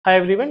Hi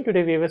everyone,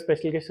 today we have a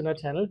special guest on our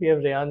channel. We have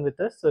Rayan with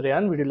us. So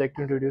Rayan, would you like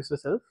to introduce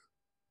yourself?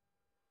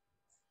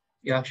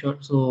 Yeah, sure.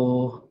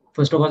 So,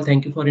 first of all,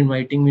 thank you for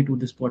inviting me to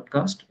this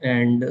podcast.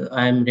 And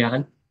I am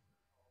Ryan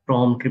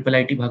from Triple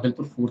IT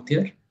Bhagalpur, fourth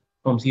year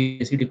from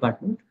CSE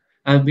department.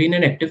 I've been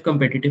an active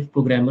competitive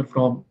programmer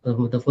from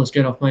the first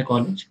year of my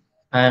college.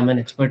 I am an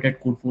expert at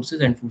Code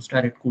Forces and full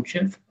star at Code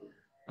Chef.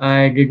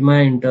 I did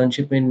my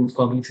internship in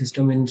cognitive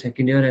system in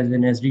second year as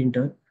an SD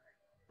intern.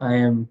 I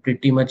am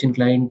pretty much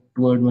inclined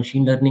toward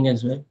machine learning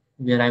as well,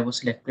 where I was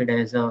selected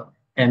as a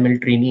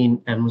ML trainee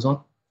in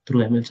Amazon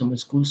through ML Summer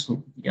School.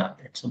 So yeah,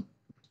 that's a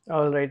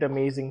All right,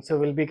 amazing. So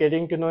we'll be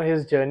getting to know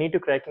his journey to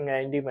cracking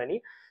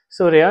INDMoney.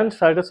 So Rayan,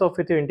 start us off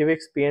with your interview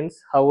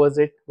experience. How was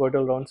it? What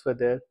all rounds were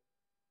there?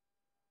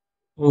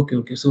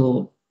 Okay.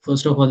 So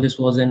first of all, this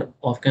was an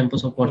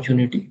off-campus Mm-hmm.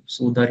 opportunity.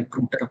 So the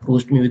recruiter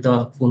approached me with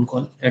a phone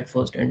call at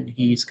first, and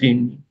he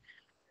screened me.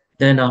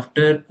 Then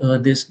after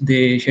this,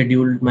 they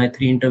scheduled my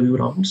three interview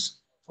rounds.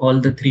 All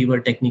the three were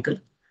technical.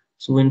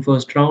 So in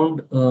first round,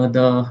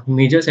 the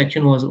major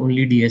section was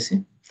only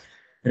DSA.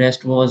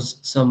 Rest was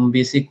some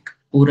basic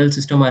oral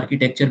system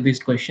architecture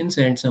based questions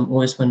and some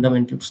OS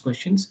fundamentals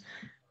questions.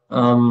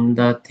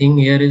 The thing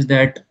here is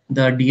that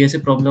the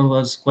DSA problem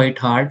was quite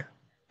hard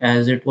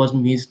as it was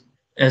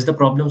as the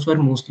problems were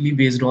mostly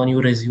based on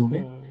your resume.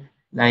 Hmm.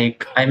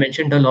 Like I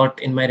mentioned a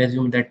lot in my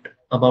resume that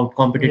about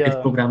competitive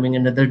Yeah. programming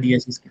and other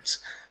DSA skills.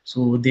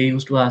 So they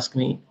used to ask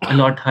me a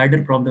lot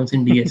harder problems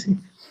in DSA.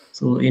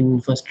 So in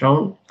first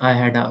round, I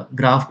had a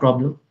graph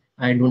problem.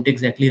 I don't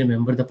exactly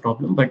remember the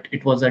problem, but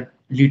it was a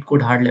lead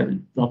code hard level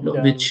problem,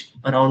 Yeah. which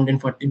around in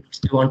 40 minutes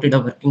they wanted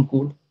a working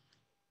code,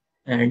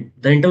 and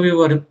the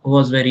interviewer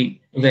was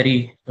very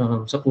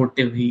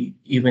supportive. He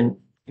even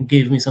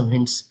gave me some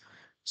hints,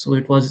 so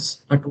it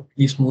was a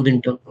totally smooth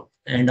interview.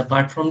 And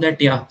apart from that,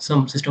 yeah,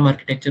 some system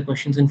architecture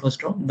questions in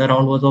first round. The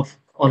round was of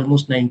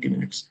almost 90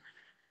 minutes.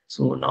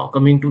 So now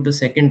coming to the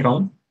second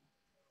round,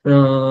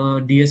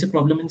 DSA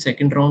problem in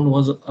second round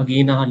was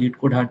again a lead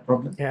code hard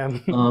problem, Yeah.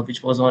 uh,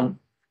 which was on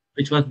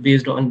which was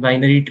based on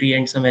binary tree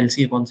and some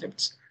LCA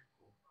concepts.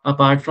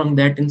 Apart from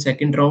that, in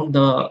second round,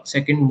 the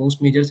second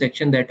most major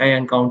section that I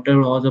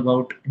encountered was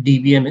about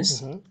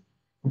DBMS. Mm-hmm.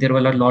 There were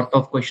a lot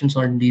of questions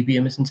on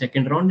DBMS in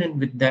second round, and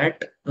with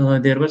that,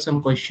 there were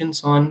some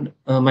questions on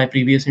my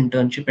previous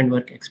internship and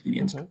work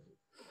experience. Mm-hmm.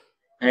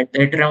 And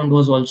that round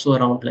was also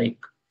around like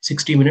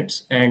 60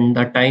 minutes, and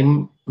the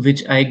time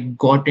which I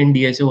got in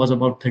DSA was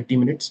about 30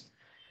 minutes.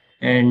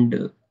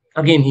 And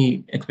again,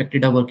 he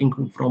expected a working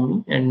group from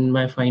me. And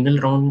my final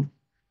round,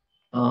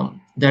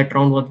 that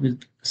round was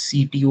with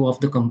CTO of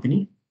the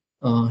company.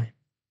 Uh,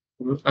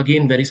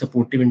 Again, very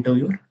supportive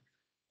interviewer.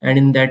 And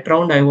in that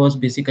round, I was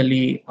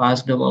basically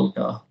asked about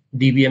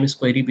DBMS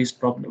query based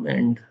problem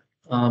and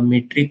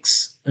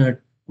matrix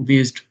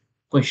based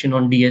question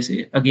on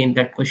DSA. Again,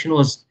 that question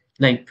was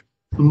like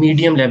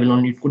medium level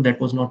only. That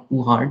was not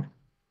too hard.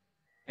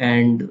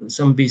 And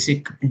some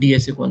basic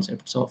DSA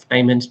concepts of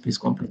time and space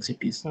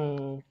complexities.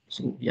 Hmm.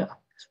 So, yeah,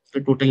 the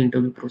total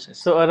interview process.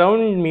 So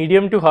around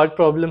medium to hard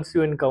problems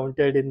you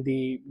encountered in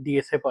the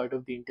DSA part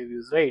of the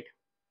interviews, right?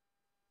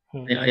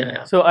 Hmm.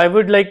 Yeah. So I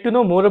would like to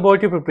know more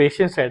about your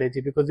preparation strategy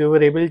because you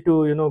were able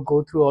to,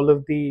 go through all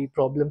of the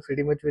problems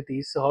pretty much with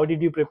ease. So how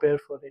did you prepare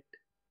for it?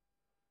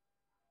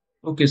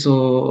 Okay,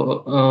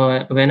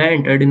 so when I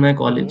entered in my Mm-hmm.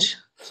 college,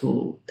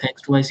 so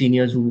thanks to my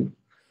seniors who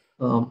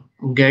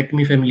get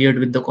me familiar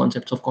with the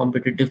concepts of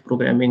competitive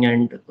programming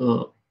and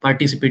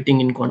participating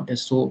in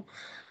contests. So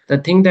the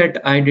thing that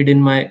I did in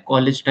my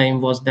college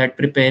time was that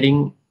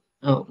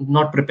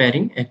not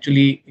preparing,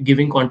 actually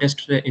giving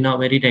contests in a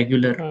very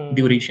regular Hmm.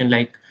 duration.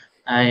 Like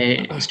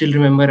I still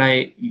remember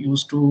I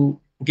used to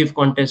give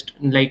contest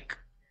like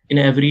in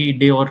every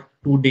day or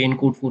 2 day in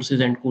Code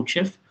Forces and Code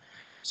Chef.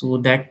 So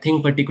that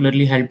thing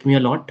particularly helped me a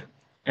lot.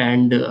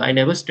 And I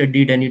never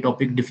studied any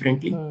topic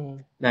differently. Hmm.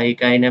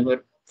 Like I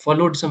never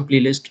followed some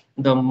playlist.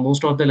 The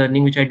most of the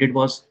learning which I did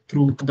was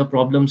through the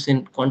problems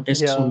in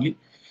contests Yeah. only.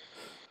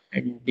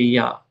 And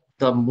yeah,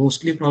 the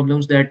mostly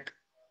problems that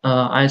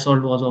I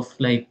solved was of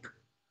like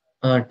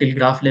till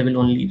graph level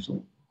only.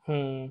 So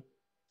Hmm.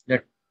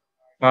 that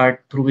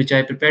part through which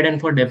I prepared. And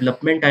for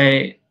development,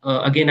 I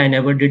again I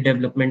never did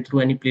development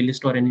through any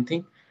playlist or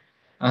anything.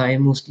 I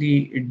mostly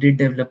did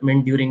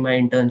development during my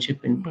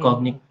internship in Hmm.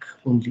 Cognic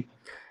only.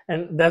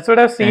 And that's what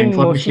I've And seen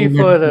for mostly machine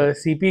for learning,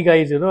 CP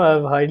guys.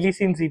 I've hardly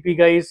seen CP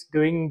guys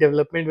doing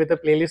development with a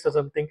playlist or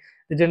something.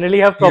 They generally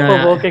have proper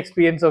work yeah,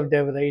 experience of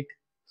dev, right?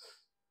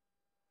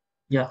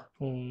 yeah.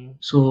 Hmm.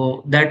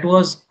 So that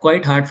was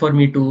quite hard for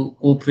me to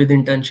cope with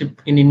internship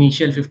in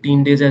initial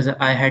 15 days as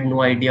I had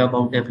no idea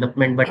about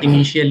development.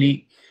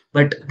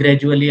 But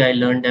gradually I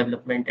learned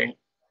development and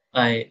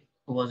I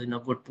was in a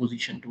good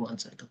position to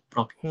answer the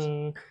problems.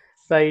 Hmm.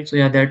 Right. So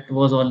yeah, that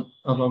was all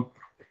about.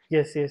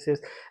 Yes.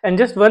 And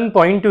just one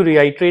point to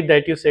reiterate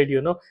that you said,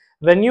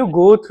 when you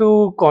go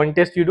through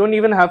contest, you don't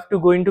even have to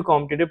go into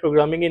competitive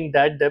programming in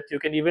that depth. You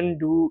can even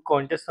do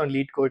contests on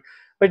lead code.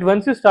 But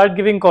once you start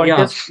giving Yeah,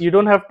 contests, you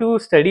don't have to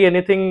study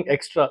anything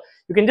extra.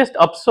 You can just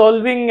up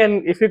solving,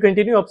 and if you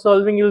continue up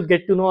solving, you'll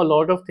get to know a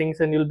lot of things,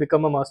 and you'll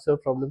become a master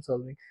of problem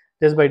solving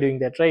just by doing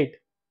that, right?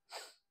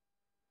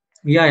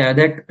 yeah,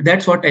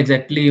 that's what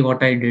exactly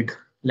what I did.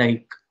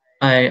 Like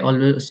I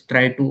always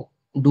try to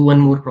do one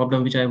more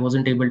problem which I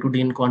wasn't able to do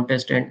in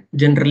contest, and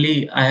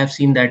generally I have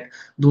seen that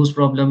those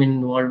problem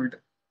involved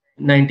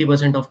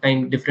 90% of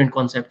time different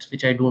concepts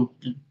which I don't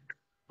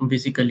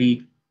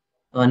basically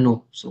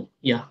know. So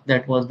yeah,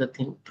 that was the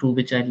thing through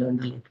which I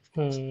learned a lot.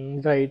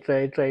 Right,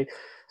 right, right.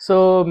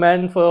 So,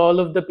 man, for all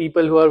of the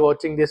people who are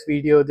watching this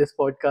video, this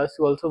podcast,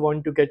 who also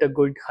want to get a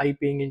good, high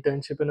paying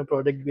internship in a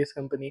product based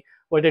company,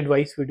 what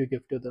advice would you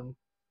give to them?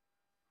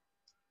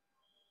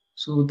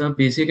 So the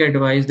basic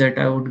advice that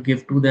I would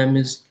give to them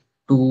is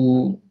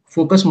to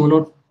focus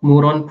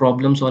more on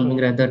problem solving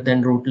rather Hmm.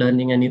 than rote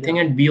learning anything,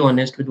 Yeah. and be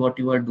honest with what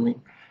you are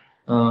doing.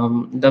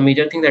 The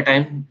major thing that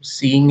I'm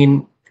seeing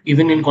in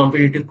even in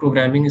competitive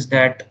programming is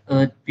that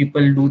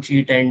people do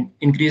cheat and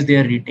increase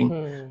their rating.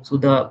 Hmm. So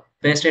the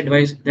best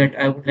advice that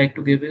I would like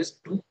to give is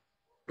to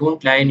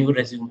don't lie in your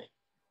resume.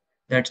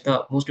 That's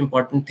the most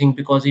important thing,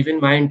 because even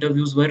my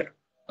interviews were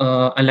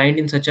aligned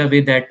in such a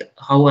way that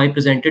how I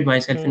presented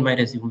myself in my Hmm.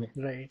 resume.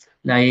 Right.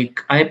 Like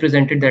I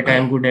presented that I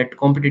am good at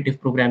competitive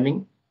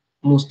programming.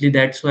 Mostly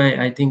that's why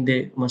I think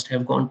they must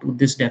have gone to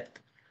this depth.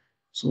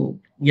 So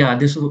yeah,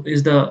 this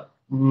is the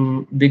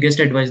biggest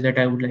advice that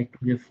I would like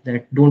to give,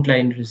 that don't lie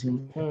in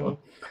resume at Hmm. all.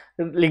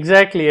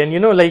 Exactly,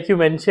 and like you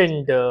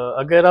mentioned,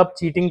 अगर आप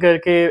cheating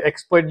करके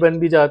expert बन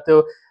भी जाते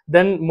हो,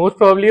 then most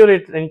probably your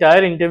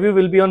entire interview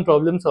will be on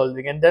problem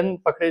solving, and then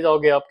पकड़े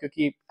जाओगे आप,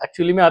 क्योंकि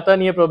actually में आता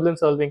नहीं है problem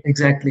solving,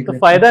 Exactly, तो exactly.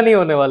 फायदा नहीं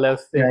होने वाला है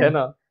उससे, Yeah, है yeah.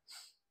 ना?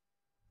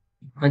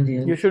 हाँ जी,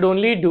 हाँ You ji. should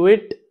only do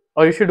it,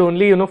 or you should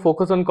only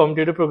focus on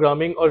competitive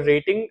programming or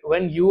rating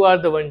when you are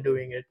the one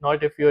doing it,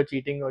 not if you're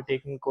cheating or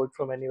taking code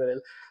from anywhere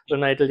else.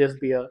 Then it'll just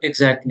be a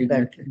Exactly,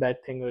 exactly.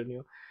 bad thing on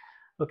you.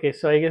 Okay,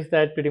 so I guess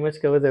that pretty much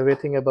covers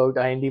everything about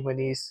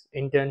INDmoney's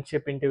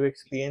internship interview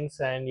experience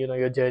and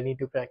your journey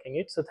to cracking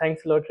it. So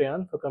thanks a lot,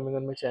 Rayan, for coming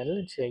on my channel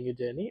and sharing your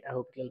journey. I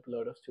hope it helped a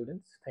lot of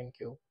students. Thank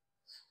you.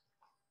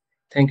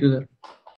 Thank you, sir.